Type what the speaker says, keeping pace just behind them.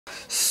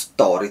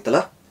Story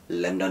telah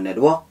London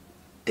Network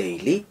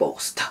Daily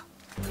Post.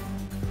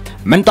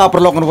 Menta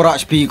perlokan warak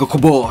sepi ke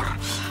kubur.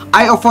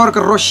 I offer ke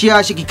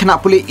Rusia siki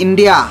kena pulih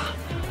India.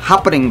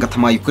 Hapdeng ke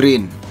thma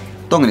Ukraine.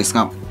 Tong ni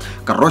sengap.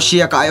 Ke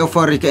Rusia ke I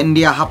offer ke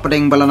India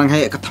hapdeng balanang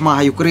hai ke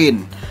thma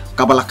Ukraine.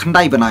 Kabala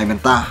kendai benai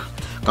menta.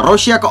 Ke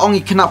Rusia ke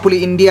ongi kena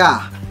pulih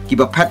India.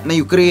 Kiba pet na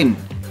Ukraine.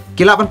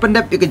 Kilapan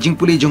pendep ke jing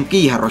pulih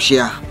jongki ha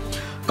Rusia.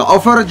 Ke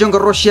offer jong ke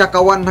Rusia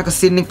kawan ha ke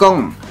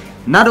siningkong.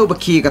 Nado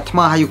baki ke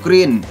thma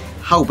Ukraine.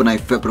 Hau benai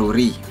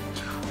Februari.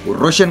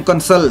 Russian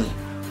Consul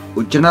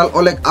General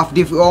Oleg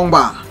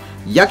Avdiivongba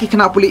yaki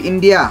kena pulih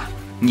India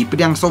ni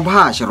Pdiang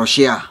sngewbha se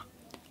Rusia.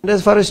 As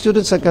far as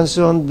students are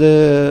concerned,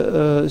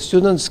 the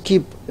students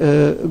keep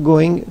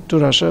going to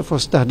Russia for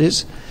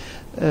studies.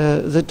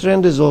 The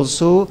trend is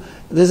also,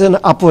 there's an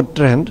upward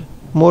trend.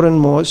 More and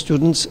more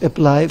students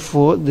apply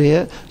for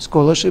their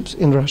scholarships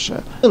in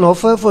Russia. An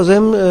offer for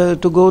them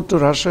to go to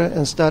Russia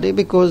and study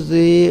because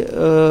the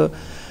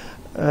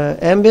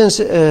ambience,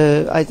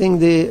 I think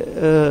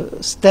the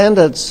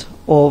standards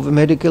of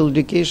medical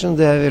education,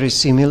 they are very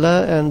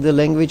similar, and the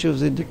language of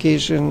the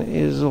education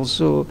is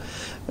also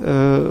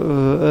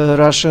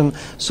Russian.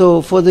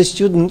 So for the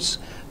students,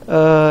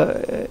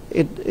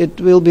 it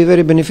will be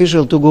very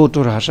beneficial to go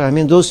to Russia. I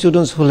mean, those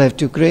students who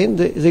left Ukraine,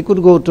 they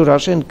could go to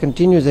Russia and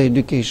continue their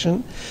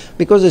education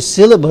because the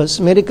syllabus,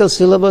 medical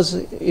syllabus,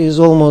 is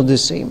almost the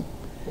same.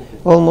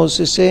 Almost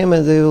the same,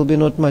 and there will be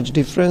not much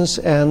difference,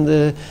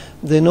 and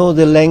they know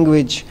the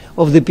language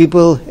of the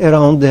people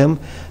around them,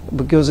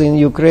 because in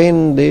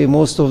Ukraine,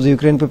 most of the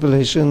Ukrainian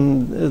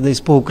population, they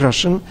spoke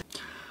Russian.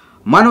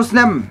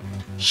 Manusnem,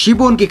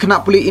 Shibun ki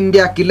kena pulih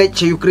India ki lech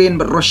che Ukraine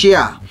ber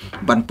Rusia,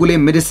 ban pulih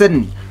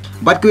medicine,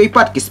 bat ki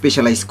ipat ki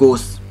specialized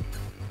course.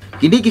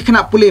 Kini ki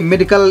kena pulih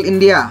medical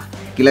India,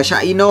 kila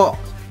sya ino,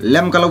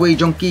 lem kalawai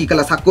jongki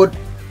kala sakut,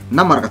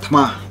 namar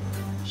kathma.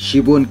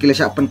 Shibun kila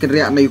sya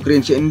penkeriak na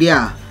Ukraine se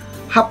India,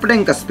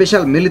 hapdeng ka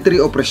special military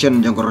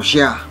operation jong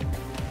Rusia.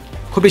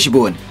 Khobi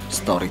Shibun,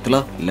 story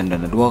telah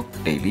London Network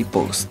Daily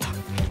Post.